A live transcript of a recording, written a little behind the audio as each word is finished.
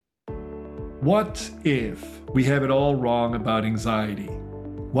What if we have it all wrong about anxiety?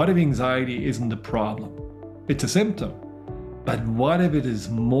 What if anxiety isn't the problem? It's a symptom. But what if it is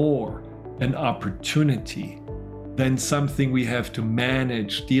more an opportunity than something we have to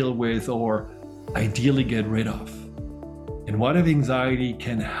manage, deal with, or ideally get rid of? And what if anxiety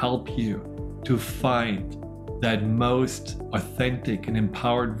can help you to find that most authentic and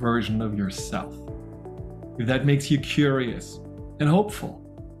empowered version of yourself? If that makes you curious and hopeful,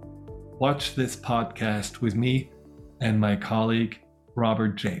 watch this podcast with me and my colleague,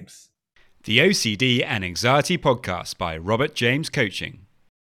 Robert James. The OCD and Anxiety Podcast by Robert James Coaching.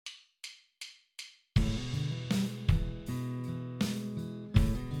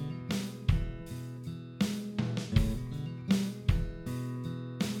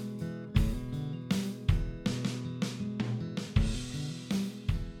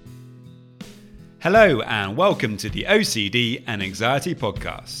 Hello and welcome to the OCD and Anxiety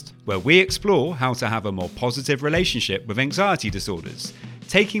Podcast, where we explore how to have a more positive relationship with anxiety disorders,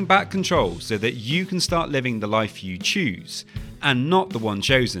 taking back control so that you can start living the life you choose and not the one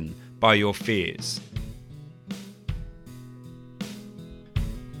chosen by your fears.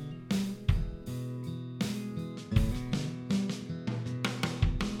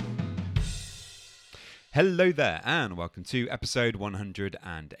 Hello there and welcome to episode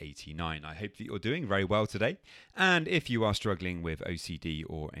 189. I hope that you're doing very well today. And if you are struggling with OCD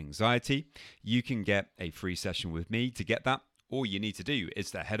or anxiety, you can get a free session with me. To get that, all you need to do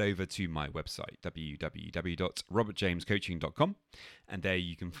is to head over to my website, www.robertjamescoaching.com. And there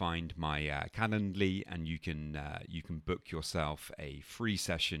you can find my Calendly, and you can book yourself a free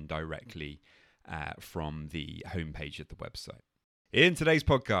session directly from the homepage of the website. In today's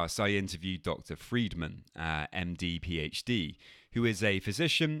podcast, I interviewed Dr. Friedman, MD, PhD, who is a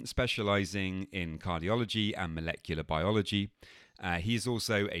physician specializing in cardiology and molecular biology. He is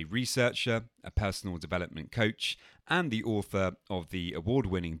also a researcher, a personal development coach, and the author of the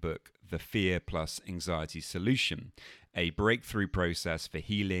award-winning book, The Fear Plus Anxiety Solution, a breakthrough process for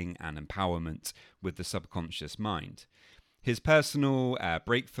healing and empowerment with the subconscious mind. His personal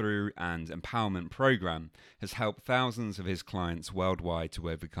breakthrough and empowerment program has helped thousands of his clients worldwide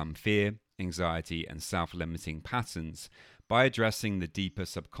to overcome fear, anxiety, and self-limiting patterns by addressing the deeper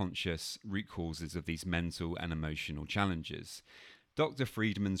subconscious root causes of these mental and emotional challenges. Dr.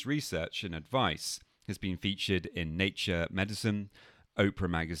 Friedman's research and advice has been featured in Nature Medicine, Oprah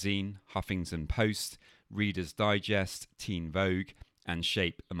Magazine, Huffington Post, Reader's Digest, Teen Vogue, and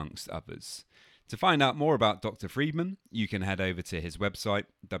Shape, amongst others. To find out more about Dr. Friedman, you can head over to his website,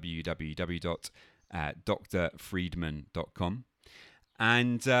 www.drfriedman.com.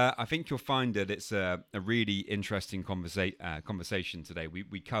 And I think you'll find that it's a really interesting conversation today.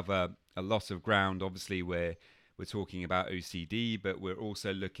 We cover a lot of ground. Obviously, we're talking about OCD, but we're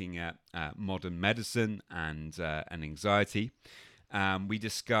also looking at modern medicine and anxiety. We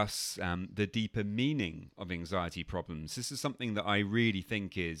discuss the deeper meaning of anxiety problems. This is something that I really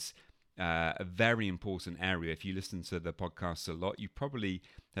think is a very important area. If you listen to the podcast a lot, you probably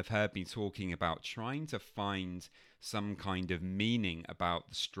have heard me talking about trying to find some kind of meaning about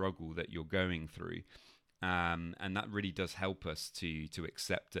the struggle that you're going through. And that really does help us to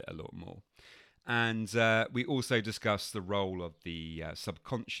accept it a lot more. And we also discuss the role of the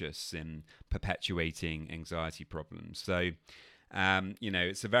subconscious in perpetuating anxiety problems. So,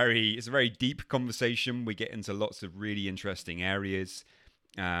 it's a very deep conversation. We get into lots of really interesting areas.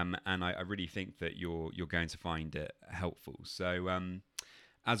 And I really think that you're going to find it helpful. So,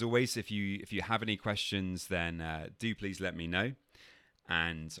 as always, if you have any questions, then do please let me know.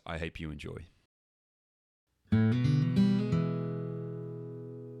 And I hope you enjoy.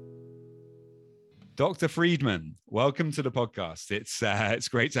 Dr. Friedman, welcome to the podcast. It's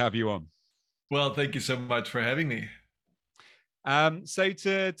great to have you on. Well, thank you so much for having me. So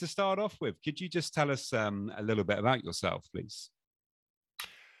to start off with, could you just tell us a little bit about yourself, please?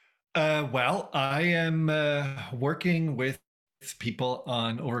 Well, I am working with people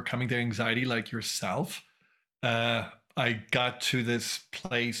on overcoming their anxiety like yourself. I got to this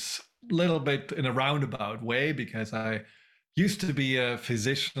place a little bit in a roundabout way because I used to be a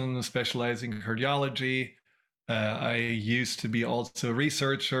physician specializing in cardiology. I used to be also a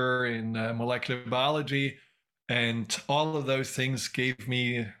researcher in molecular biology. And all of those things gave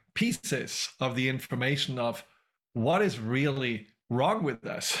me pieces of the information of what is really wrong with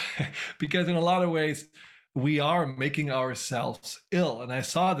us. Because in a lot of ways, we are making ourselves ill. And I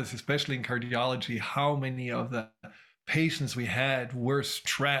saw this, especially in cardiology, how many of the patients we had were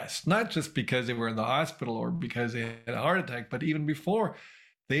stressed, not just because they were in the hospital or because they had a heart attack, but even before,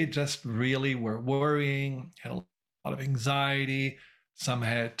 they just really were worrying, had a lot of anxiety. Some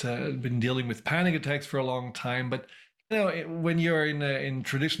had been dealing with panic attacks for a long time. But when you're in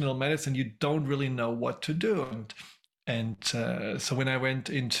traditional medicine, you don't really know what to do. And so when I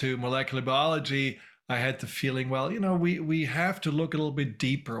went into molecular biology, I had the feeling, well, we have to look a little bit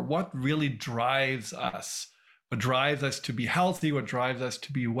deeper. What really drives us? What drives us to be healthy? What drives us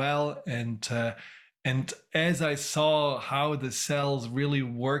to be well? And as I saw how the cells really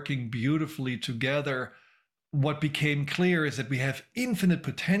working beautifully together, what became clear is that we have infinite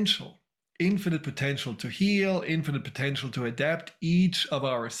potential to heal, infinite potential to adapt. Each of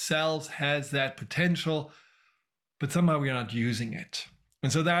our cells has that potential, but somehow we're not using it.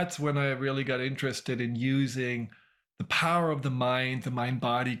 And so that's when I really got interested in using the power of the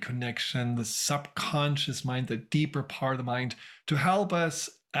mind-body connection, the subconscious mind, the deeper part of the mind, to help us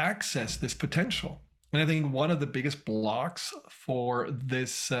access this potential. And I think one of the biggest blocks for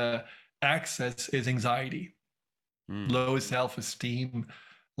this access is anxiety, low self-esteem,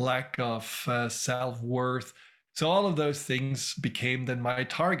 lack of self-worth. So all of those things became then my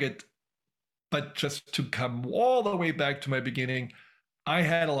target. But just to come all the way back to my beginning, I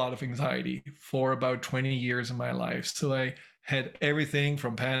had a lot of anxiety for about 20 years in my life. So I had everything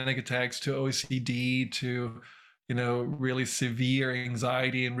from panic attacks to OCD to, really severe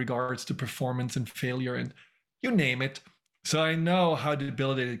anxiety in regards to performance and failure, and you name it. So I know how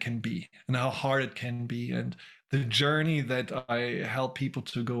debilitating it can be and how hard it can be. And the journey that I help people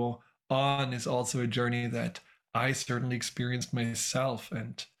to go on is also a journey that I certainly experienced myself.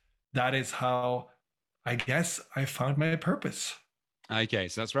 And that is how I guess I found my purpose. Okay,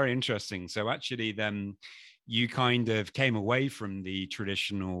 so that's very interesting. So actually, then you kind of came away from the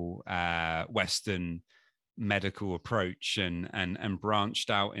traditional Western medical approach and branched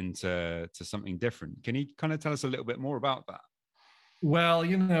out into something different. Can you kind of tell us a little bit more about that? Well,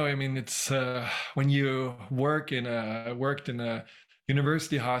 it's when you worked in a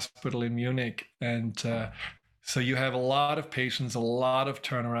university hospital in Munich, and so you have a lot of patients, a lot of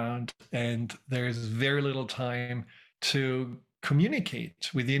turnaround, and there's very little time to communicate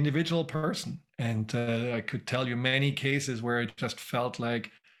with the individual person. And I could tell you many cases where it just felt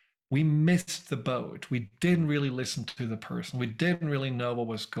like we missed the boat. We didn't really listen to the person. We didn't really know what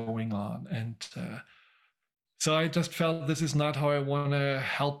was going on. And so I just felt this is not how I want to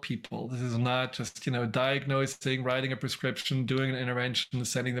help people. This is not just, diagnosing, writing a prescription, doing an intervention,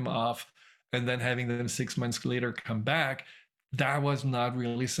 sending them off, and then having them 6 months later come back. That was not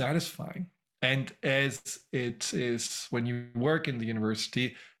really satisfying. And as it is when you work in the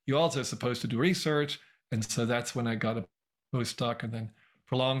university, you also are supposed to do research. And so that's when I got a postdoc and then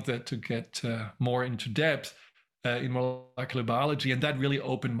prolonged that to get more into depth in molecular biology. And that really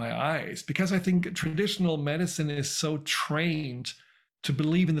opened my eyes, because I think traditional medicine is so trained to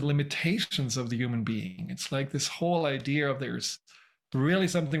believe in the limitations of the human being. It's like this whole idea of there's really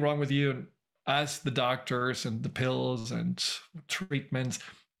something wrong with you, and us, the doctors and the pills and treatments,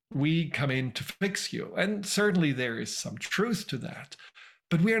 we come in to fix you. And certainly there is some truth to that.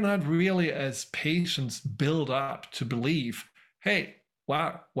 But we are not really, as patients, built up to believe, hey,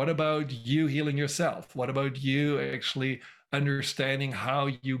 wow, what about you healing yourself? What about you actually understanding how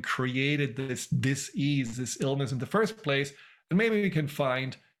you created this disease, this illness in the first place? And maybe we can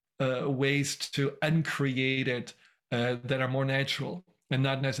find ways to uncreate it that are more natural and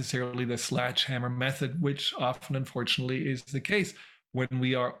not necessarily the sledgehammer method, which often, unfortunately, is the case when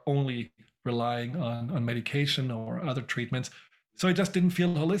we are only relying on medication or other treatments. So it just didn't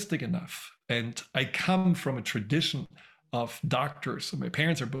feel holistic enough. And I come from a tradition of doctors. So my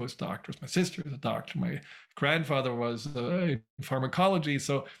parents are both doctors. My sister is a doctor. My grandfather was in pharmacology.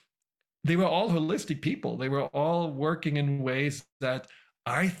 So they were all holistic people. They were all working in ways that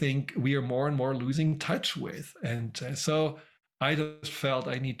I think we are more and more losing touch with. And so I just felt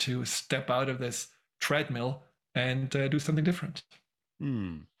I need to step out of this treadmill and do something different.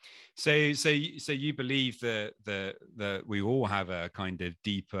 So you believe that we all have a kind of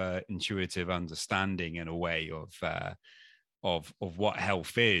deeper intuitive understanding in a way of what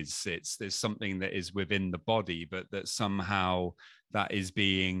health is. There's something that is within the body, but that somehow that is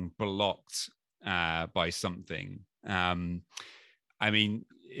being blocked by something. I mean,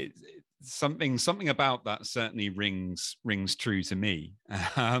 something about that certainly rings true to me.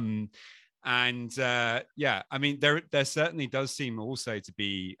 And yeah, I mean, there certainly does seem also to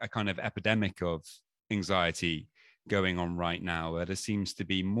be a kind of epidemic of anxiety going on right now, where there seems to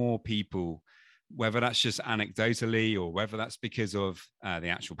be more people, whether that's just anecdotally or whether that's because of the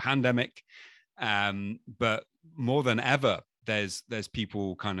actual pandemic, but more than ever, there's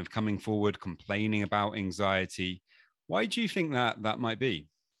people kind of coming forward complaining about anxiety. Why do you think that might be?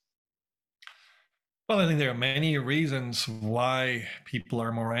 Well, I think there are many reasons why people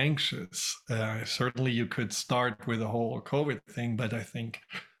are more anxious. Certainly, you could start with the whole COVID thing, but I think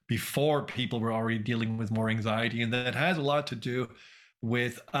before people were already dealing with more anxiety, and that has a lot to do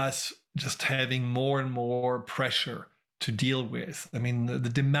with us just having more and more pressure to deal with. I mean, the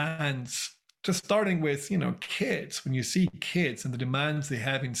demands, just starting with, kids, when you see kids and the demands they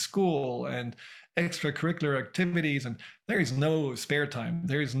have in school and extracurricular activities, and there is no spare time,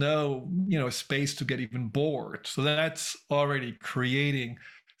 there is no space to get even bored, so that's already creating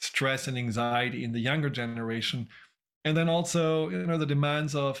stress and anxiety in the younger generation. And then also the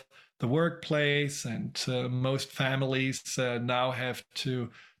demands of the workplace, and most families now have to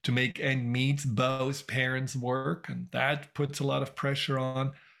make end meet. Both parents work, and that puts a lot of pressure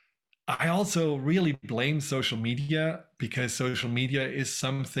on. I also really blame social media, because social media is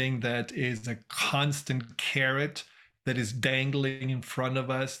something that is a constant carrot that is dangling in front of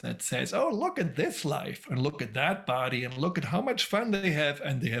us, that says, oh, look at this life and look at that body and look at how much fun they have.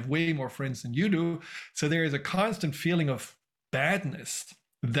 And they have way more friends than you do. So there is a constant feeling of badness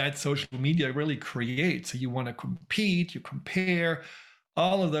that social media really creates. So you want to compete, you compare.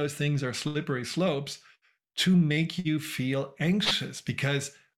 All of those things are slippery slopes to make you feel anxious,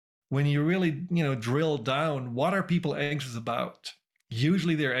 because when you really drill down, what are people anxious about?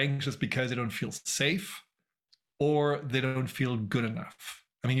 Usually they're anxious because they don't feel safe, or they don't feel good enough.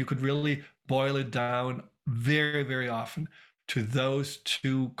 I mean, you could really boil it down very, very often to those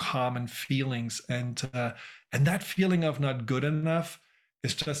two common feelings. And that feeling of not good enough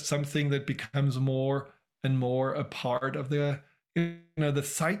is just something that becomes more and more a part of the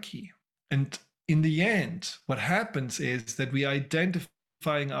psyche. And in the end, what happens is that we identifying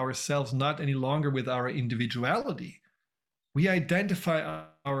ourselves not any longer with our individuality. We identify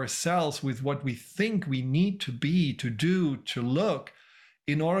ourselves with what we think we need to be, to do, to look,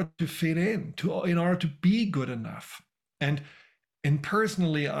 in order to fit in order to be good enough. And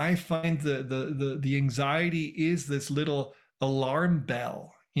personally, I find the anxiety is this little alarm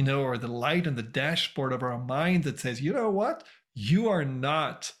bell, or the light on the dashboard of our mind that says, you know what, you are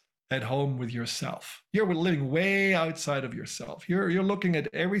not at home with yourself. You're living way outside of yourself. You're looking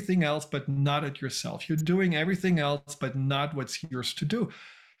at everything else, but not at yourself. You're doing everything else, but not what's yours to do.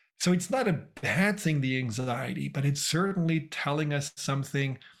 So it's not a bad thing, the anxiety, but it's certainly telling us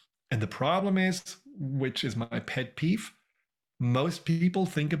something. And the problem is, which is my pet peeve, most people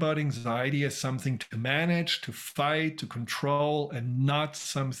think about anxiety as something to manage, to fight, to control, and not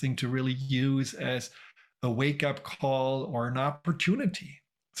something to really use as a wake-up call or an opportunity.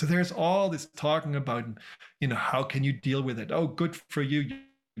 So there's all this talking about, how can you deal with it? Oh, good for you.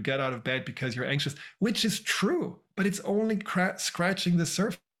 You get out of bed because you're anxious, which is true, but it's only scratching the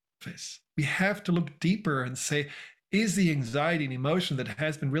surface. We have to look deeper and say, is the anxiety and emotion that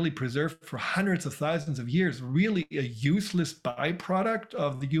has been really preserved for hundreds of thousands of years really a useless byproduct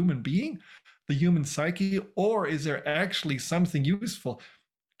of the human being, the human psyche, or is there actually something useful?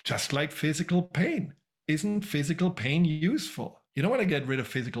 Just like physical pain. Isn't physical pain useful? You don't want to get rid of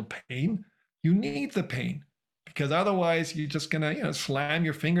physical pain. You need the pain, because otherwise you're just going to, slam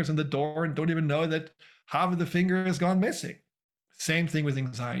your fingers in the door and don't even know that half of the finger has gone missing. Same thing with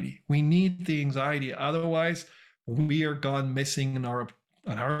anxiety. We need the anxiety. Otherwise, we are gone missing on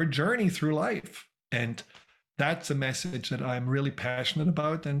our journey through life. And that's a message that I'm really passionate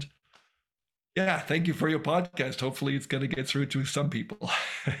about. And yeah, thank you for your podcast. Hopefully it's going to get through to some people.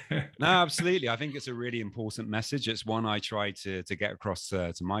 No, absolutely. I think it's a really important message. It's one I try to get across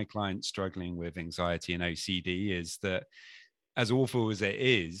to my clients struggling with anxiety and OCD, is that as awful as it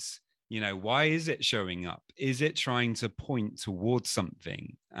is, why is it showing up? Is it trying to point towards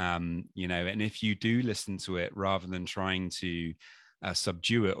something? And if you do listen to it rather than trying to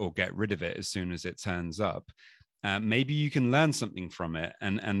subdue it or get rid of it as soon as it turns up, maybe you can learn something from it,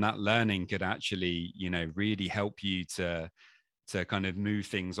 and that learning could actually really help you to kind of move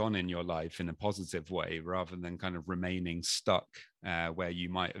things on in your life in a positive way, rather than kind of remaining stuck where you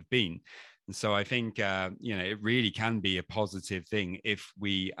might have been. And so I think it really can be a positive thing if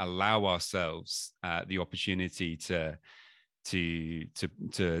we allow ourselves the opportunity for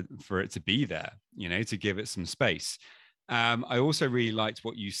it to be there, to give it some space. I also really liked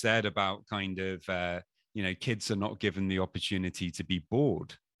what you said about kind of kids are not given the opportunity to be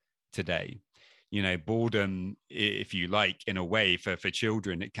bored today. Boredom, if you like, in a way, for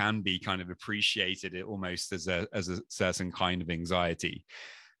children, it can be kind of appreciated almost as a certain kind of anxiety.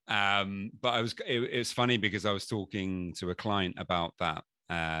 But it's funny, because I was talking to a client about that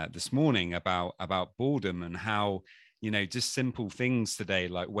this morning, about boredom, and how just simple things today,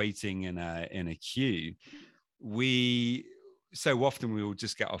 like waiting in a queue, we so often we will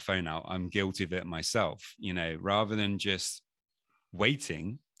just get our phone out. I'm guilty of it myself, rather than just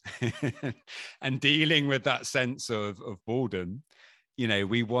waiting and dealing with that sense of boredom.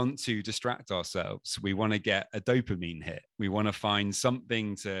 We want to distract ourselves. We want to get a dopamine hit. We want to find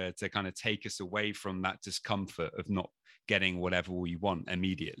something to kind of take us away from that discomfort of not getting whatever we want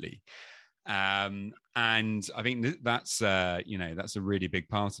immediately. And I think that's a really big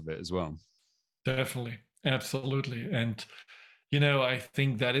part of it as well. Definitely. Absolutely. And I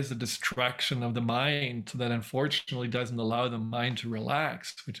think that is a distraction of the mind that unfortunately doesn't allow the mind to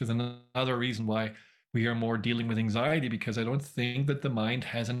relax, which is another reason why we are more dealing with anxiety, because I don't think that the mind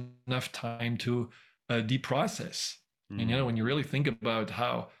has enough time to deprocess. And, when you really think about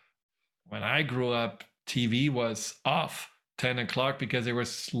how when I grew up, TV was off 10 o'clock because there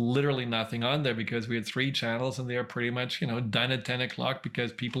was literally nothing on there, because we had 3 channels and they are pretty much, done at 10 o'clock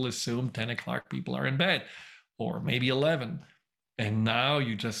because people assume 10 o'clock people are in bed, or maybe 11. And now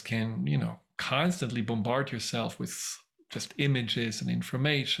you just can, constantly bombard yourself with just images and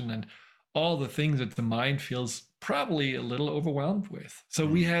information and all the things that the mind feels probably a little overwhelmed with. So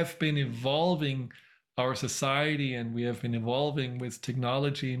we have been evolving our society, and we have been evolving with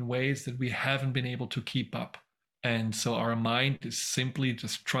technology in ways that we haven't been able to keep up. And so our mind is simply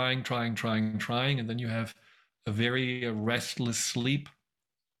just trying. And then you have a very restless sleep,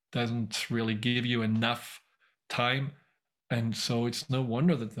 doesn't really give you enough time. And so it's no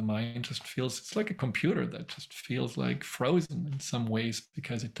wonder that the mind just feels, it's like a computer that just feels like frozen in some ways,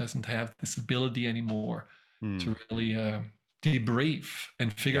 because it doesn't have this ability anymore to really debrief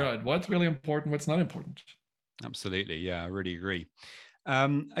and figure out what's really important, what's not important. Absolutely. Yeah, I really agree.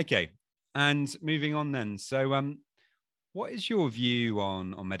 Okay. And moving on then. So what is your view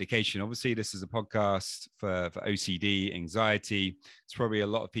on medication? Obviously, this is a podcast for OCD, anxiety. It's probably a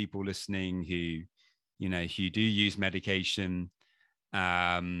lot of people listening who do use medication,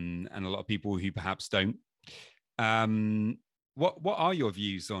 and a lot of people who perhaps don't. What are your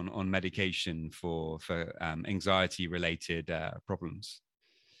views on medication for anxiety related problems?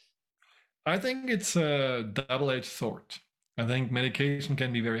 I think it's a double-edged sword. I think medication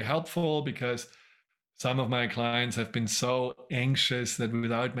can be very helpful, because some of my clients have been so anxious that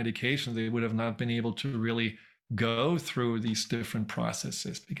without medication, they would have not been able to really go through these different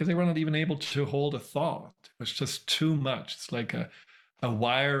processes, because they were not even able to hold a thought. It was just too much. It's like a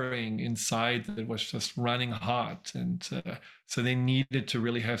wiring inside that was just running hot. And so they needed to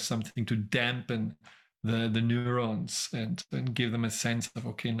really have something to dampen the neurons and give them a sense of,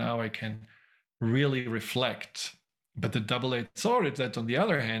 okay, now I can really reflect. But the double-edged sword is that, on the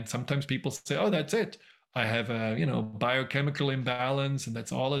other hand, sometimes people say, oh, that's it. I have a biochemical imbalance, and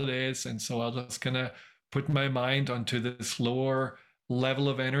that's all it is. And so I'm just gonna put my mind onto this lower level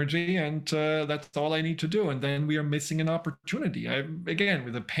of energy, and that's all I need to do. And then we are missing an opportunity. Again,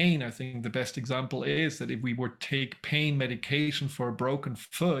 with the pain, I think the best example is that if we were to take pain medication for a broken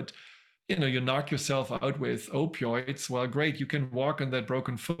foot, you knock yourself out with opioids. Well, great, you can walk on that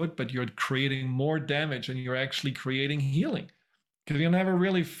broken foot, but you're creating more damage, and you're actually creating healing, because you're never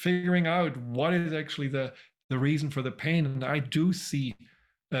really figuring out what is actually the reason for the pain. And I do see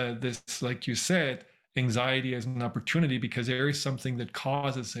this, like you said, anxiety as an opportunity, because there is something that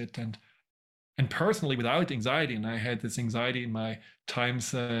causes it. And personally, without anxiety, and I had this anxiety in my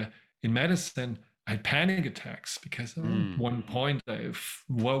times in medicine, I had panic attacks, because at one point I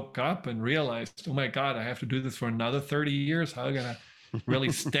woke up and realized, oh my God, I have to do this for another 30 years. How am I going to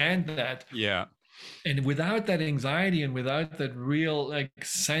really stand that? Yeah. And without that anxiety, and without that real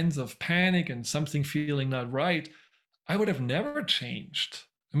sense of panic and something feeling not right, I would have never changed.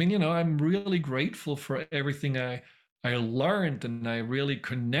 I mean, I'm really grateful for everything I learned, and I really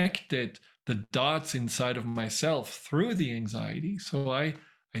connected the dots inside of myself through the anxiety. So I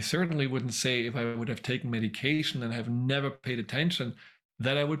certainly wouldn't say, if I would have taken medication and have never paid attention,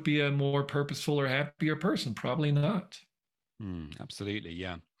 that I would be a more purposeful or happier person. Probably not. Absolutely,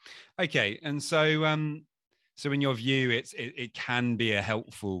 yeah. Okay, and so so in your view, it can be a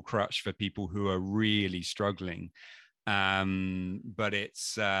helpful crutch for people who are really struggling, but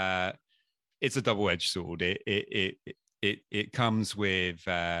it's a double-edged sword. It comes with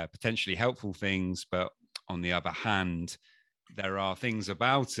potentially helpful things, but on the other hand, there are things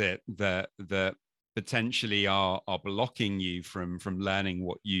about it that potentially are blocking you from learning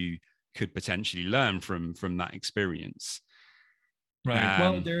what you could potentially learn from that experience. Right.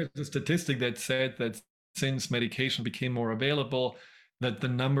 Well, there's a statistic that said that since medication became more available, that the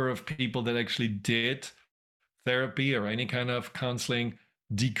number of people that actually did therapy or any kind of counseling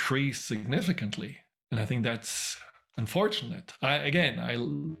decreased significantly. And I think that's unfortunate. I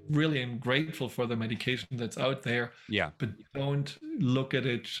really am grateful for the medication that's out there, Yeah. but don't look at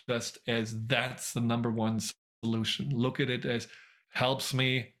it just as that's the number one solution. Look at it as helps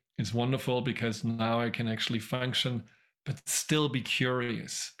me. It's wonderful because now I can actually function, but still be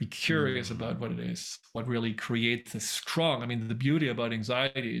curious. Be curious about what it is, what really creates this strong. I mean, the beauty about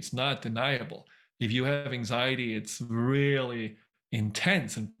anxiety, it's not deniable. If you have anxiety, it's really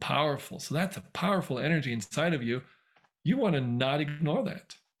intense and powerful. So that's a powerful energy inside of you. You want to not ignore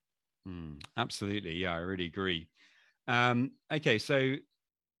that. Absolutely. Yeah, I really agree. Okay, so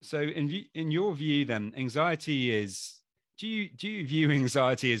in your view, then, anxiety is. Do you view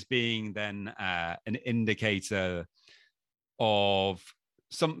anxiety as being then an indicator of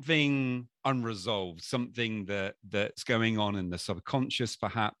something unresolved, something that's going on in the subconscious,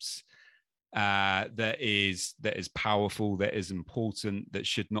 perhaps, that is powerful, that is important, that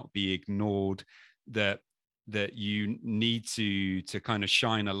should not be ignored, that you need to kind of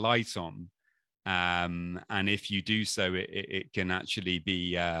shine a light on, and if you do so, it can actually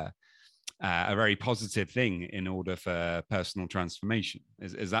be a very positive thing in order for personal transformation.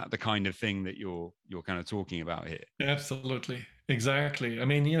 Is that the kind of thing that you're kind of talking about here? Absolutely. Exactly. I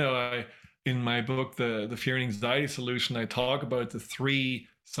mean, in my book, the Fear and Anxiety Solution, I talk about the three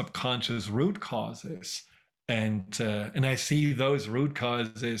subconscious root causes, and I see those root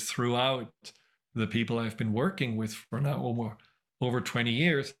causes throughout the people I've been working with for now over 20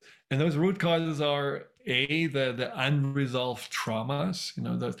 years. And those root causes are the unresolved traumas,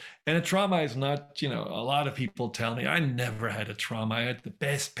 those. And a trauma is not, a lot of people tell me I never had a trauma. I had the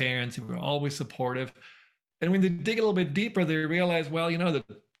best parents who were always supportive. And when they dig a little bit deeper, they realize, well, the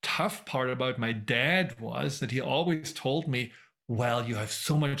tough part about my dad was that he always told me, well, you have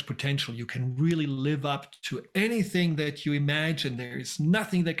so much potential. You can really live up to anything that you imagine. There is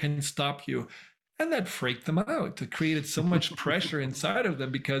nothing that can stop you. And that freaked them out. It created so much pressure inside of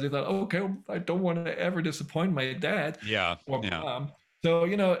them because they thought, okay, I don't want to ever disappoint my dad or mom. So,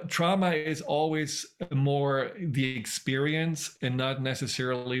 trauma is always more the experience and not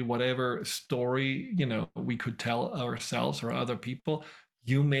necessarily whatever story, we could tell ourselves or other people.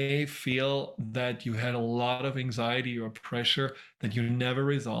 You may feel that you had a lot of anxiety or pressure that you never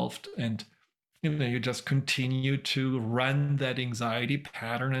resolved. And you just continue to run that anxiety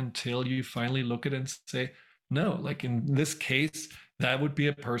pattern until you finally look at it and say, no, like in this case, that would be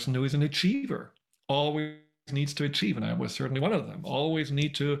a person who is an achiever, always needs to achieve. And I was certainly one of them, always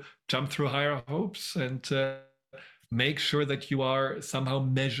need to jump through higher hopes and make sure that you are somehow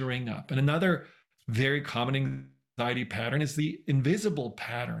measuring up. And another very common anxiety pattern is the invisible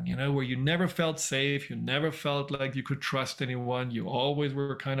pattern, where you never felt safe, you never felt like you could trust anyone, you always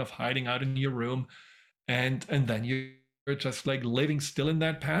were kind of hiding out in your room, and then you're just like living still in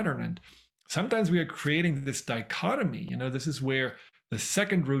that pattern. And sometimes we are creating this dichotomy. This is where the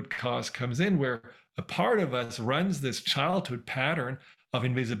second root cause comes in, where a part of us runs this childhood pattern of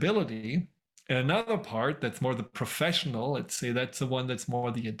invisibility, and another part that's more the professional, let's say that's the one that's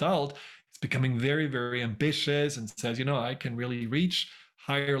more the adult, becoming very, very ambitious and says, I can really reach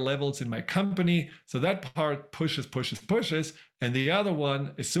higher levels in my company. So that part pushes. And the other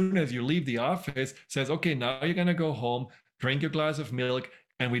one, as soon as you leave the office, says, okay, now you're going to go home, drink your glass of milk,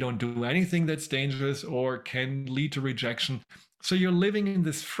 and we don't do anything that's dangerous or can lead to rejection. So you're living in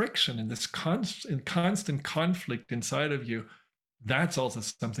this friction, in this constant conflict inside of you. That's also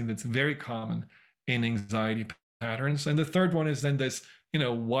something that's very common in anxiety patterns. And the third one is then this,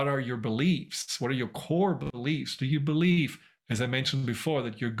 what are your beliefs? What are your core beliefs? Do you believe, as I mentioned before,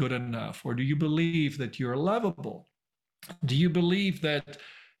 that you're good enough? Or do you believe that you're lovable? Do you believe that,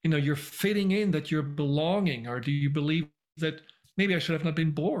 you're fitting in, that you're belonging? Or do you believe that maybe I should have not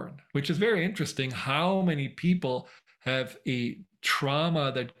been born? Which is very interesting. How many people have a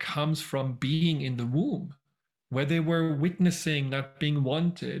trauma that comes from being in the womb, where they were witnessing not being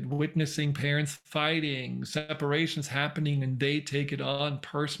wanted, witnessing parents fighting, separations happening, and they take it on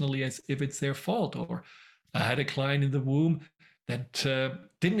personally as if it's their fault. Or I had a client in the womb that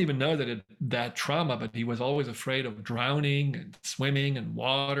didn't even know that trauma, but he was always afraid of drowning and swimming and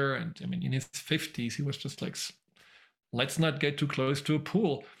water. And I mean, in his 50s, he was just like, let's not get too close to a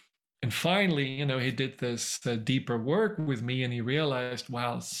pool. And finally, he did this deeper work with me, and he realized,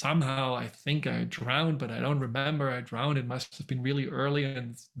 wow, somehow I think I drowned, but I don't remember I drowned. It must have been really early.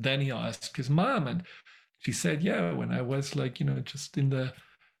 And then he asked his mom, and she said, yeah, when I was like, just in the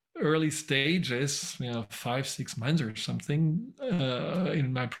early stages, 5-6 months or something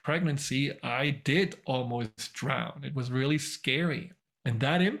in my pregnancy, I did almost drown. It was really scary. And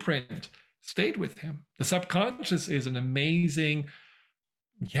that imprint stayed with him. The subconscious is an amazing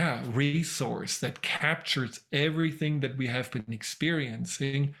resource that captures everything that we have been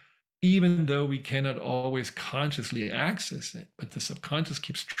experiencing, even though we cannot always consciously access it, but the subconscious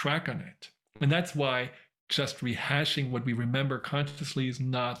keeps track on it. And that's why just rehashing what we remember consciously is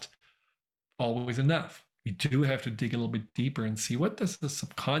not always enough. We do have to dig a little bit deeper and see, what does the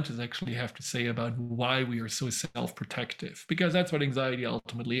subconscious actually have to say about why we are so self-protective, because that's what anxiety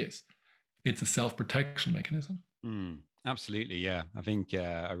ultimately is. It's a self-protection mechanism. Absolutely, yeah. I think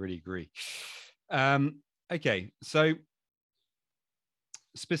I really agree. Okay, so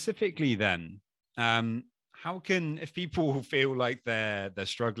specifically then, how can, if people feel like they're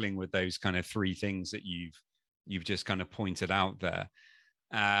struggling with those kind of three things that you've just kind of pointed out there,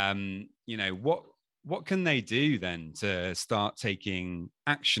 what can they do then to start taking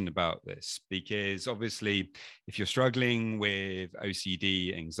action about this? Because obviously, if you're struggling with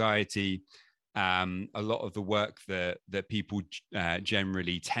OCD, anxiety, a lot of the work that people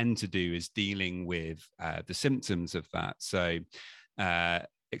generally tend to do is dealing with the symptoms of that. So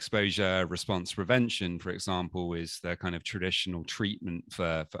exposure response prevention, for example, is the kind of traditional treatment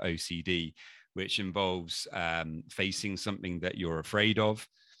for OCD, which involves facing something that you're afraid of,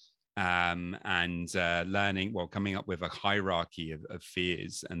 and learning, coming up with a hierarchy of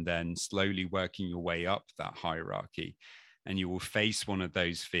fears, and then slowly working your way up that hierarchy. And you will face one of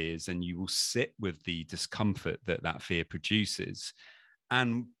those fears, and you will sit with the discomfort that that fear produces,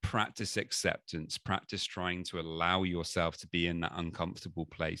 and practice acceptance, practice trying to allow yourself to be in that uncomfortable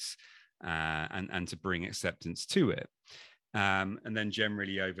place, and to bring acceptance to it. And then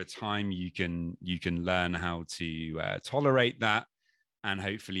generally over time, you can learn how to tolerate that, and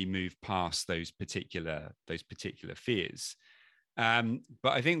hopefully move past those particular fears.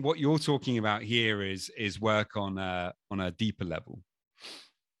 But I think what you're talking about here is work on a deeper level.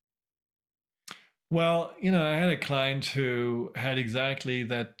 Well, I had a client who had exactly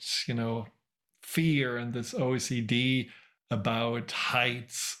that, fear and this OCD about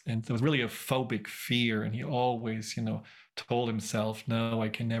heights, and there was really a phobic fear, and he always, told himself, no, I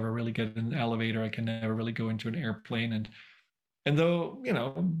can never really get in an elevator, I can never really go into an airplane. And though,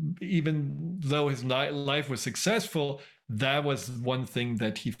 even though his life was successful, that was one thing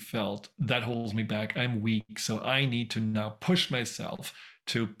that he felt, that holds me back. I'm weak, so I need to now push myself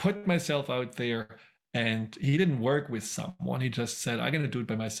to put myself out there. And he didn't work with someone. He just said, I'm going to do it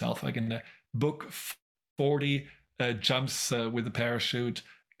by myself. I'm going to book 40 jumps with a parachute,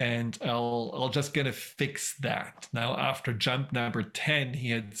 and I'll just going to fix that. Now, after jump number 10,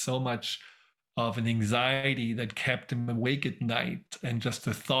 he had so much of an anxiety that kept him awake at night, and just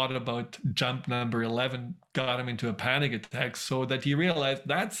the thought about jump number 11 got him into a panic attack, so that he realized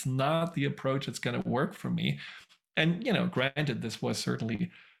that's not the approach that's going to work for me. And granted, this was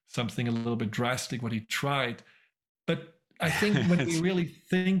certainly something a little bit drastic what he tried, but I think when we really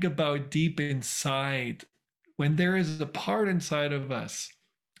think about deep inside, when there is a part inside of us,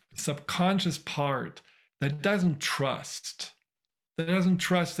 a subconscious part, that doesn't trust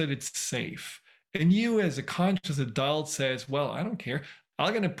that it's safe, and you as a conscious adult says, well, I don't care,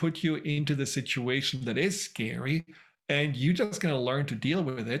 I'm going to put you into the situation that is scary, and you're just going to learn to deal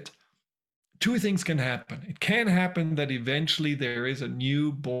with it. Two things can happen. It can happen that eventually there is a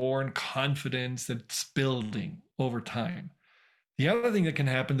newborn confidence that's building over time. The other thing that can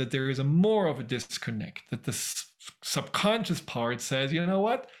happen, that there is a more of a disconnect, that the subconscious part says, you know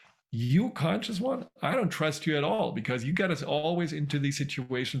what, you conscious one, I don't trust you at all, because you got us always into these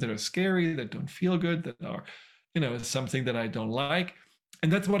situations that are scary, that don't feel good, that are, something that I don't like.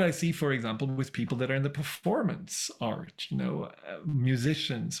 And that's what I see, for example, with people that are in the performance art,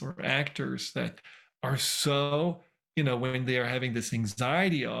 musicians or actors that are so, when they are having this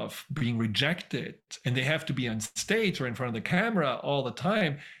anxiety of being rejected, and they have to be on stage or in front of the camera all the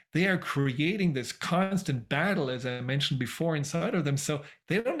time, they are creating this constant battle, as I mentioned before, inside of them. So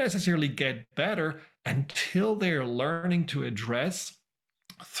they don't necessarily get better until they're learning to address,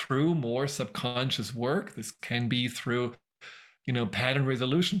 through more subconscious work. This can be through pattern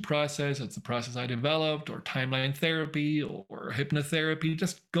resolution process. It's a process I developed, or timeline therapy, or hypnotherapy,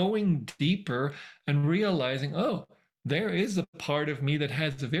 just going deeper and realizing, oh, there is a part of me that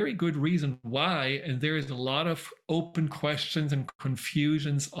has a very good reason why, and there is a lot of open questions and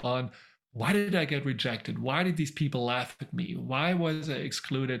confusions on, why did I get rejected? Why did these people laugh at me? Why was I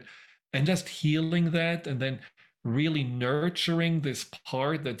excluded? And just healing that, and then really nurturing this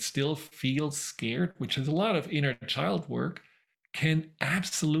part that still feels scared, which is a lot of inner child work, can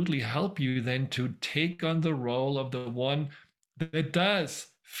absolutely help you then to take on the role of the one that does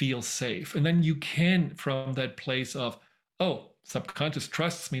feel safe. And then you can, from that place of, oh, subconscious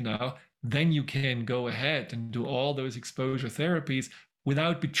trusts me now, then you can go ahead and do all those exposure therapies,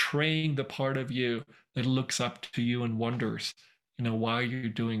 without betraying the part of you that looks up to you and wonders, why you're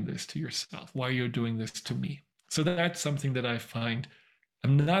doing this to yourself, why you're doing this to me. So that's something that I find.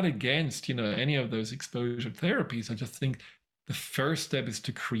 I'm not against, any of those exposure therapies. I just think the first step is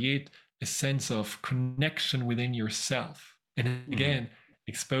to create a sense of connection within yourself. And again,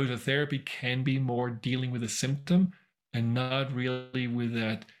 exposure therapy can be more dealing with a symptom and not really with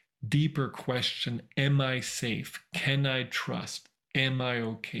that deeper question: am I safe? Can I trust? Am I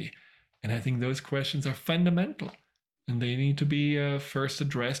okay? And I think those questions are fundamental, and they need to be first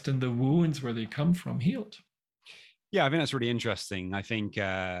addressed and the wounds where they come from healed. Yeah, I think that's really interesting. I think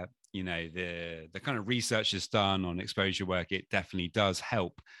the kind of research that's done on exposure work, it definitely does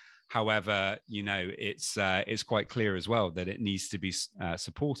help. However, it's quite clear as well that it needs to be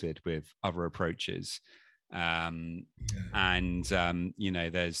supported with other approaches. There's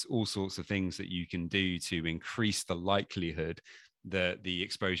all sorts of things that you can do to increase the likelihood that the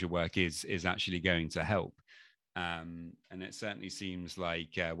exposure work is actually going to help. And it certainly seems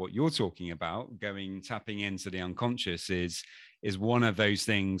like what you're talking about, tapping into the unconscious, is one of those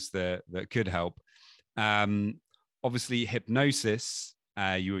things that could help. Obviously, hypnosis,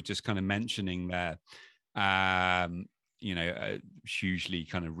 you were just kind of mentioning there, a hugely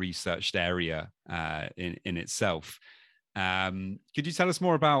kind of researched area in itself. Could you tell us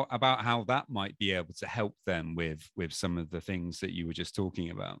more about how that might be able to help them with some of the things that you were just talking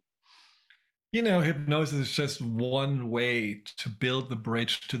about? Hypnosis is just one way to build the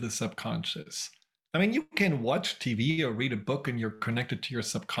bridge to the subconscious. I mean, you can watch TV or read a book and you're connected to your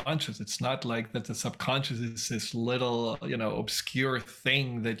subconscious. It's not like that the subconscious is this little, obscure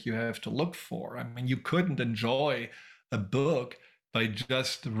thing that you have to look for. I mean, you couldn't enjoy a book by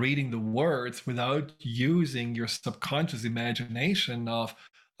just reading the words without using your subconscious imagination of,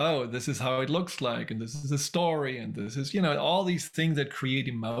 oh, this is how it looks like, and this is a story, and this is, all these things that create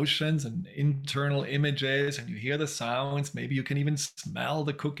emotions and internal images, and you hear the sounds. Maybe you can even smell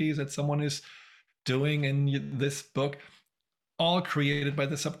the cookies that someone is doing in this book, all created by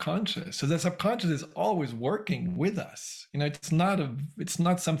the subconscious. So the subconscious is always working with us. It's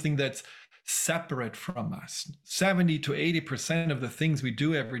not something that's separate from us. 70 to 80% of the things we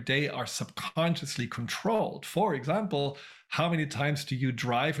do every day are subconsciously controlled. For example, how many times do you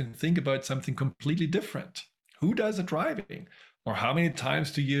drive and think about something completely different? Who does the driving? Or how many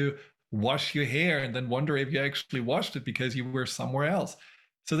times do you wash your hair and then wonder if you actually washed it because you were somewhere else?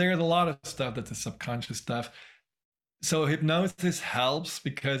 So there's a lot of stuff that's the subconscious stuff. So hypnosis helps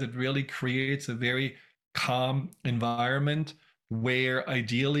because it really creates a very calm environment where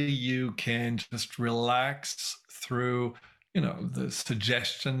ideally you can just relax through, the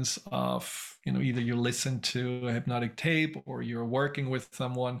suggestions of, either you listen to a hypnotic tape or you're working with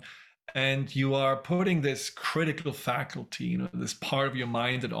someone and you are putting this critical faculty, this part of your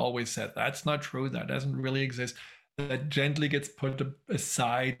mind that always said, that's not true, that doesn't really exist, that gently gets put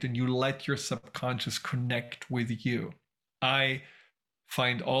aside and you let your subconscious connect with you. I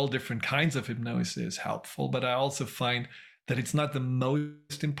find all different kinds of hypnosis helpful, but I also find that it's not the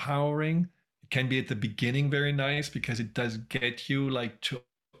most empowering. It can be at the beginning very nice because it does get you to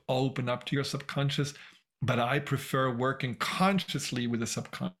open up to your subconscious. But I prefer working consciously with the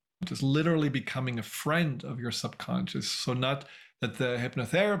subconscious, literally becoming a friend of your subconscious. So not that the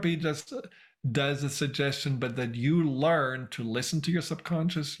hypnotherapy just does a suggestion, but that you learn to listen to your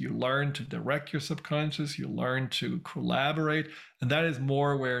subconscious, you learn to direct your subconscious, you learn to collaborate. And that is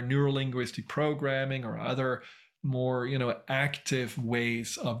more where neurolinguistic programming or other more active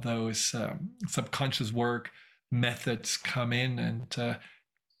ways of those subconscious work methods come in. And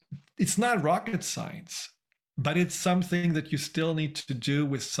it's not rocket science, but it's something that you still need to do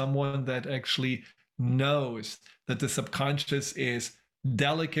with someone that actually knows that the subconscious is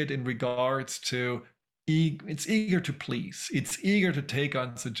delicate in regards to it's eager to please, it's eager to take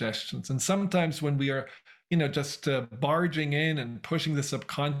on suggestions. And sometimes when we are just barging in and pushing the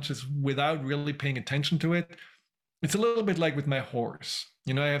subconscious without really paying attention to it, it's a little bit like with my horse.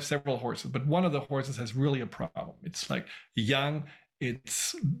 I have several horses, but one of the horses has really a problem. It's young,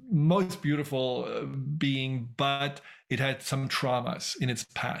 it's most beautiful being, but it had some traumas in its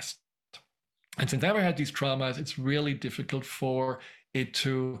past. And since I never had these traumas, it's really difficult for it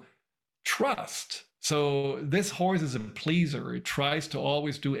to trust. So this horse is a pleaser. It tries to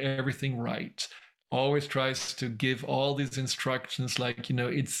always do everything right, always tries to give all these instructions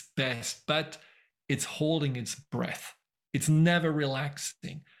it's best, but it's holding its breath. It's never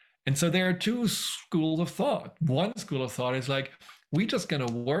relaxing. And so there are two schools of thought. One school of thought is we're just going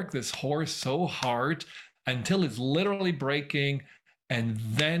to work this horse so hard until it's literally breaking, And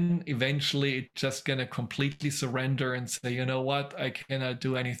then eventually it's just going to completely surrender and say, you know what, I cannot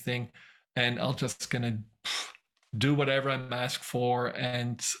do anything. And I'll just going to do whatever I'm asked for.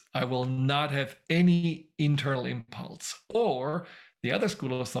 And I will not have any internal impulse. Or the other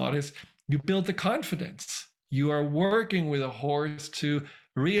school of thought is you build the confidence. You are working with a horse to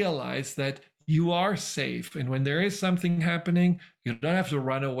realize that you are safe. And when there is something happening, you don't have to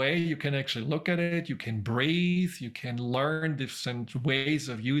run away. You can actually look at it. You can breathe. You can learn different ways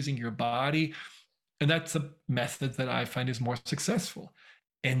of using your body. And that's a method that I find is more successful.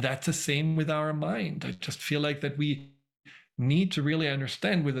 And that's the same with our mind. I just feel like that we need to really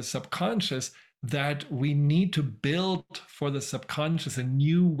understand with the subconscious that we need to build for the subconscious a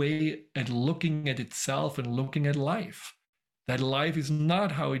new way at looking at itself and looking at life. That life is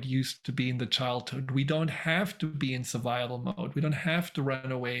not how it used to be in the childhood. We don't have to be in survival mode. We don't have to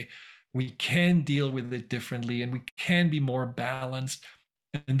run away. We can deal with it differently and we can be more balanced.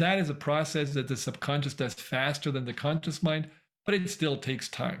 And that is a process that the subconscious does faster than the conscious mind, but it still takes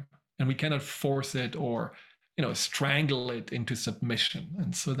time. And we cannot force it or, strangle it into submission.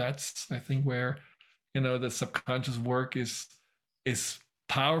 And so that's, I think, where, the subconscious work is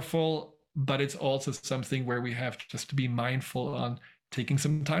powerful, but it's also something where we have just to be mindful on taking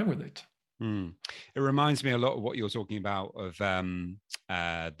some time with it. It reminds me a lot of what you're talking about of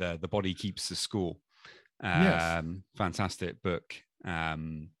the Body Keeps the Score. Yes. Fantastic book.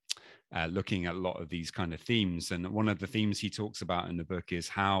 Looking at a lot of these kind of themes. And one of the themes he talks about in the book is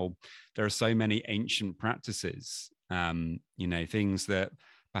how there are so many ancient practices, things that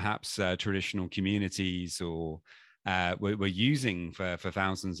perhaps traditional communities or were using for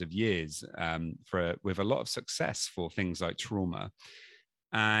thousands of years with a lot of success for things like trauma.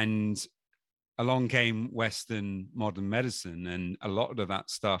 And along came Western modern medicine, and a lot of that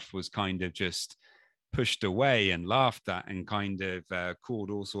stuff was kind of just pushed away and laughed at and kind of called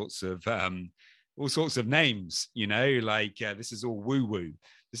all sorts of names, like this is all woo-woo,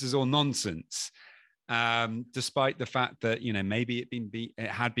 this is all nonsense, despite the fact that maybe it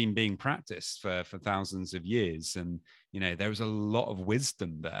had been being practiced for thousands of years, and there was a lot of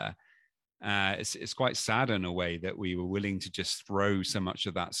wisdom there. It's quite sad in a way that we were willing to just throw so much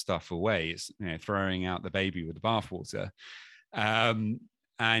of that stuff away. It's throwing out the baby with the bathwater.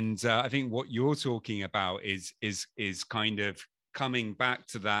 And I think what you're talking about is kind of coming back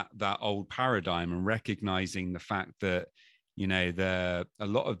to that old paradigm and recognizing the fact that a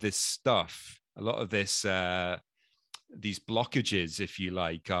lot of this stuff, a lot of this these blockages, if you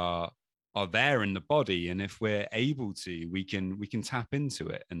like, are there in the body, and if we're able to, we can tap into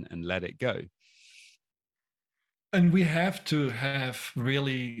it and let it go. And we have to have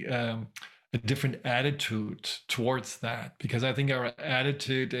really a different attitude towards that, because I think our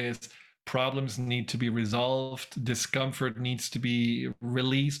attitude is problems need to be resolved, discomfort needs to be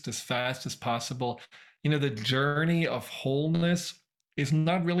released as fast as possible. The journey of wholeness is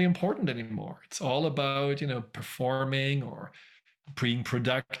not really important anymore. It's all about, performing or being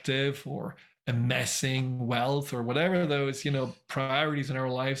productive or amassing wealth or whatever those, priorities in our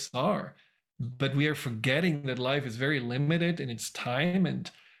lives are. But we are forgetting that life is very limited in its time,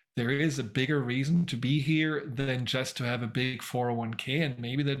 and there is a bigger reason to be here than just to have a big 401k. And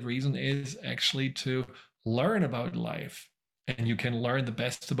maybe that reason is actually to learn about life. And you can learn the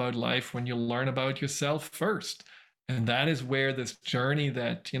best about life when you learn about yourself first. And that is where this journey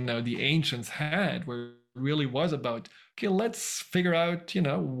that, the ancients had, where it really was about, okay, let's figure out,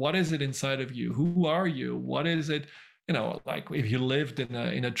 what is it inside of you? Who are you? What is it? Like if you lived in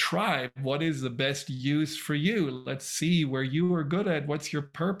a tribe, what is the best use for you? Let's see where you are good at. What's your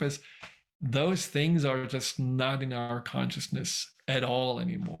purpose? Those things are just not in our consciousness at all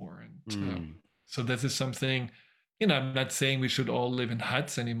anymore. And so this is something, I'm not saying we should all live in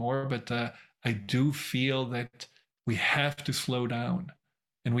huts anymore, but I do feel that we have to slow down,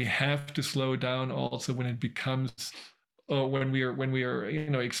 and we have to slow down also when it becomes, when we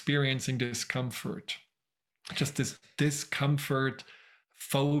are, experiencing discomfort. Just this discomfort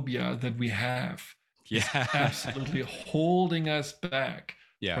phobia that we have is absolutely holding us back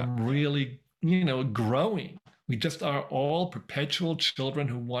from really, growing. We just are all perpetual children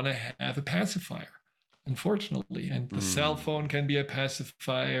who want to have a pacifier, unfortunately. And the cell phone can be a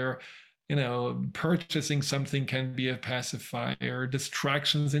pacifier. Purchasing something can be a pacifier.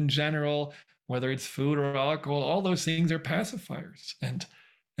 Distractions in general, whether it's food or alcohol, all those things are pacifiers. And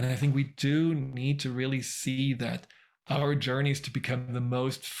I think we do need to really see that our journey is to become the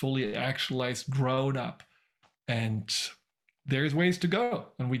most fully actualized grown up. And there's ways to go.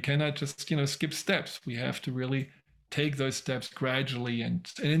 And we cannot just, skip steps. We have to really take those steps gradually and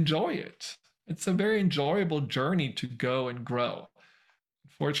enjoy it. It's a very enjoyable journey to go and grow.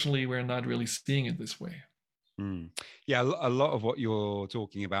 unfortunately, we're not really seeing it this way. Mm. Yeah, a lot of what you're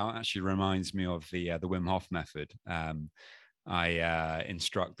talking about actually reminds me of the Wim Hof method. I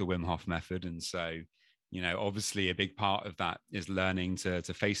instruct the Wim Hof method, and so obviously a big part of that is learning to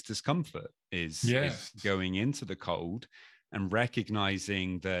face discomfort, is Yes. going into the cold and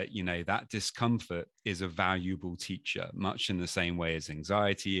recognizing that that discomfort is a valuable teacher, much in the same way as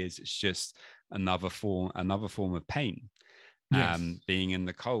anxiety is. It's just another form of pain, Yes. being in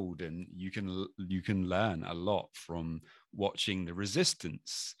the cold, and you can learn a lot from watching the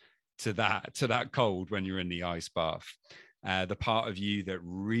resistance to that cold when you're in the ice bath. The part of you that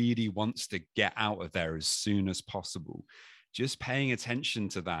really wants to get out of there as soon as possible, just paying attention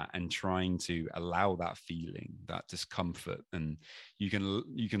to that and trying to allow that feeling, that discomfort, and you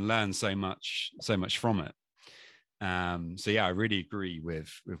can learn so much from it. So yeah, I really agree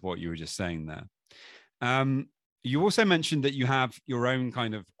with what you were just saying there. You also mentioned that you have your own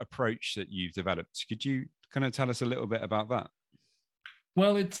kind of approach that you've developed. Could you kind of tell us a little bit about that?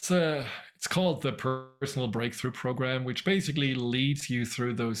 Well, it's called the Personal Breakthrough Program, which basically leads you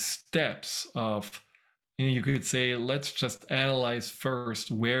through those steps of, you could say, let's just analyze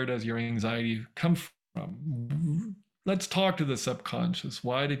first, where does your anxiety come from? Let's talk to the subconscious.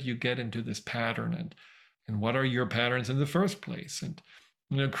 Why did you get into this pattern, and what are your patterns in the first place? And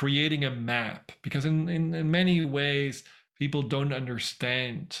creating a map, because in many ways people don't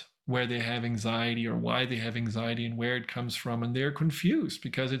understand where they have anxiety or why they have anxiety and where it comes from, and they're confused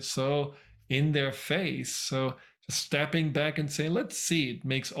because it's so in their face. So just stepping back and saying, let's see, it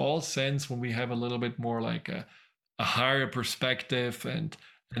makes all sense when we have a little bit more like a higher perspective, and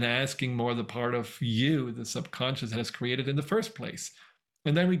asking more the part of you the subconscious has created in the first place.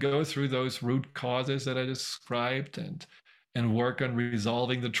 And then we go through those root causes that I described, and work on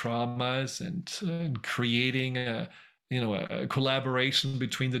resolving the traumas, and creating a collaboration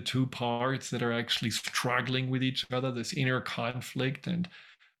between the two parts that are actually struggling with each other, this inner conflict, and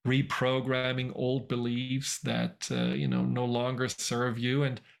reprogramming old beliefs that no longer serve you.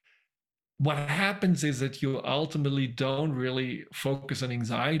 And what happens is that you ultimately don't really focus on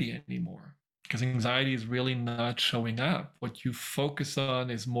anxiety anymore, because anxiety is really not showing up. What you focus on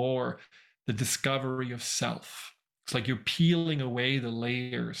is more the discovery of self. It's like you're peeling away the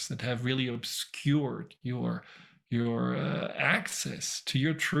layers that have really obscured your access to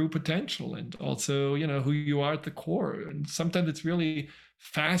your true potential, and also who you are at the core. And sometimes it's really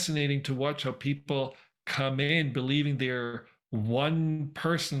fascinating to watch how people come in believing they're one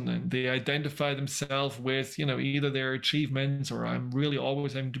person, and they identify themselves with either their achievements, or I'm really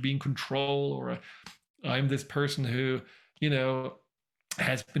always having to be in control, or I'm this person who you know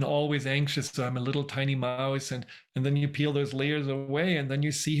has been always anxious, so I'm a little tiny mouse. And then you peel those layers away, and then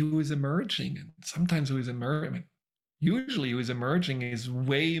you see who is emerging. And sometimes who is emerging, usually who is emerging, is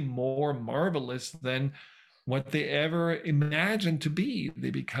way more marvelous than what they ever imagined to be. They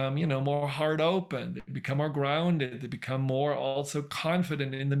become more heart open, they become more grounded, they become more also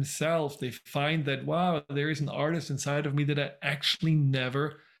confident in themselves. They find that, wow, there is an artist inside of me that I actually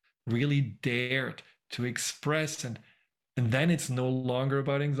never really dared to express. And then it's no longer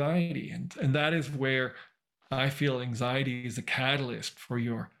about anxiety. And that is where I feel anxiety is a catalyst for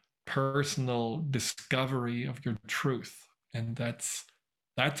your personal discovery of your truth. And that's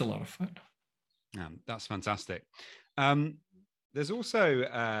a lot of fun. That's fantastic. Um, there's also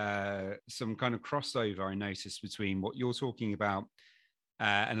some kind of crossover I noticed between what you're talking about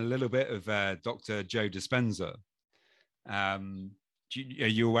and a little bit of Dr. Joe Dispenza. Are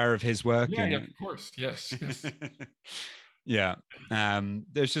you aware of his work? Yeah, of course. Yes, yes. Yeah,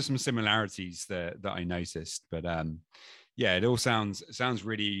 there's just some similarities that I noticed, but yeah, it all sounds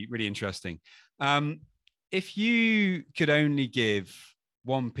really really interesting. If you could only give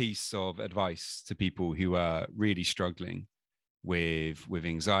one piece of advice to people who are really struggling with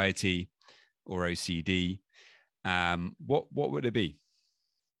anxiety or OCD, what would it be?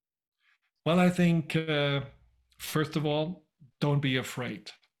 Well, I think first of all, don't be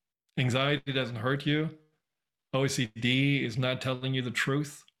afraid. Anxiety doesn't hurt you. OCD is not telling you the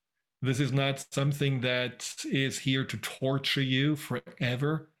truth. This is not something that is here to torture you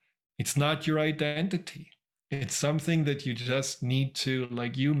forever. It's not your identity. It's something that you just need to,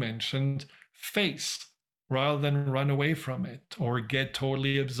 like you mentioned, face rather than run away from it or get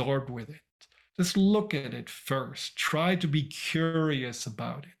totally absorbed with it. Just look at it first. Try to be curious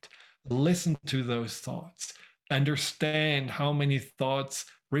about it. Listen to those thoughts. Understand how many thoughts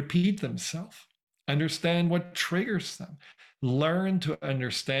repeat themselves. Understand what triggers them. Learn to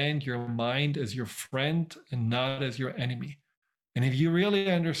understand your mind as your friend and not as your enemy. And if you really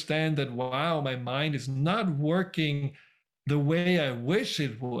understand that, wow, my mind is not working the way I wish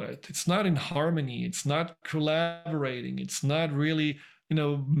it would. It's not in harmony. It's not collaborating. It's not really,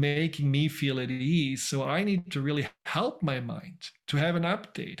 making me feel at ease. So I need to really help my mind to have an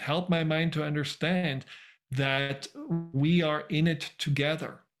update, help my mind to understand that we are in it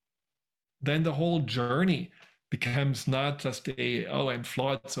together. Then the whole journey becomes not just I'm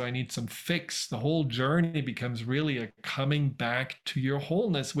flawed, so I need some fix. The whole journey becomes really a coming back to your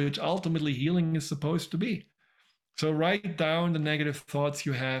wholeness, which ultimately healing is supposed to be. So write down the negative thoughts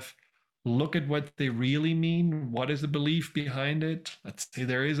you have, look at what they really mean. What is the belief behind it? Let's say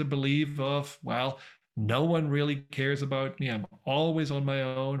there is a belief of, well, no one really cares about me. I'm always on my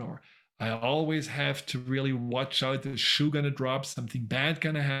own, or I always have to really watch out. The shoe gonna drop, something bad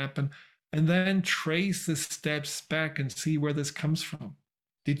gonna happen. And then trace the steps back and see where this comes from.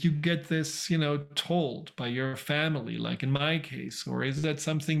 Did you get this, told by your family, like in my case? Or is that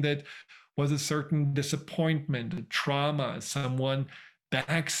something that was a certain disappointment, a trauma, someone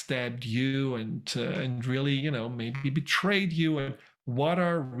backstabbed you and really, maybe betrayed you? And what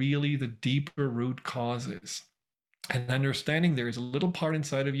are really the deeper root causes? And understanding there is a little part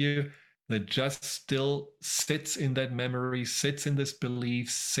inside of you that just still sits in that memory, sits in this belief,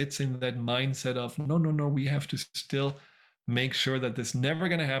 sits in that mindset of, no, we have to still make sure that this never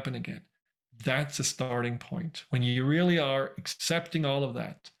going to happen again. That's a starting point. When you really are accepting all of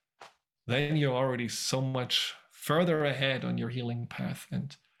that, then you're already so much further ahead on your healing path.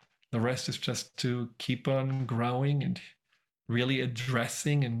 And the rest is just to keep on growing and really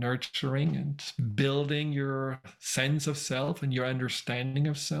addressing and nurturing and building your sense of self and your understanding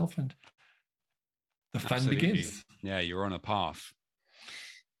of self. And the fun begins. Yeah, you're on a path.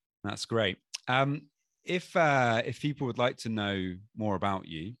 That's great. If people would like to know more about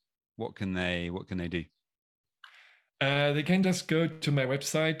you, what can they do? They can just go to my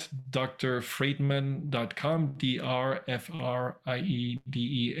website, drfriedman.com,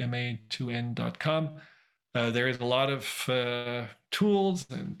 drfriedema2n.com. There is a lot of tools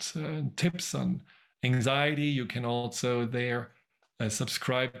and tips on anxiety. You can also there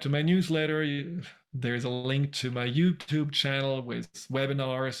subscribe to my newsletter. There's a link to my YouTube channel with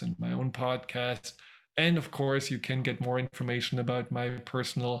webinars and my own podcast. And of course, you can get more information about my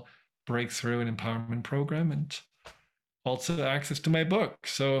personal breakthrough and empowerment program, and also access to my book.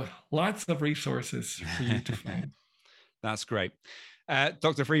 So lots of resources for you to find. That's great.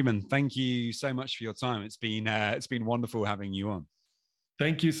 Dr. Friedman, thank you so much for your time. It's been wonderful having you on.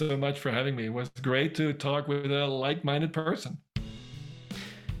 Thank you so much for having me. It was great to talk with a like-minded person.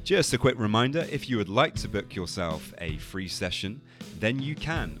 Just a quick reminder, if you would like to book yourself a free session, then you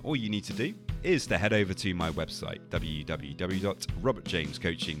can. All you need to do is to head over to my website,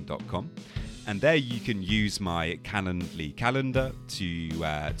 www.robertjamescoaching.com. And there you can use my Calendly calendar to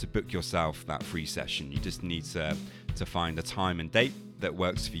book yourself that free session. You just need to find a time and date that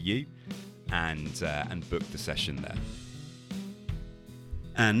works for you and book the session there.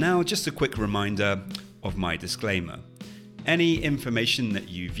 And now just a quick reminder of my disclaimer. Any information that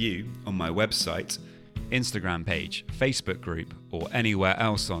you view on my website, Instagram page, Facebook group, or anywhere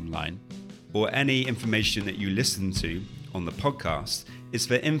else online, or any information that you listen to on the podcast is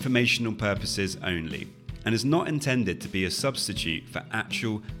for informational purposes only and is not intended to be a substitute for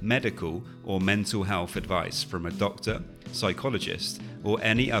actual medical or mental health advice from a doctor, psychologist, or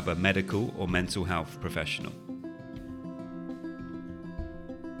any other medical or mental health professional.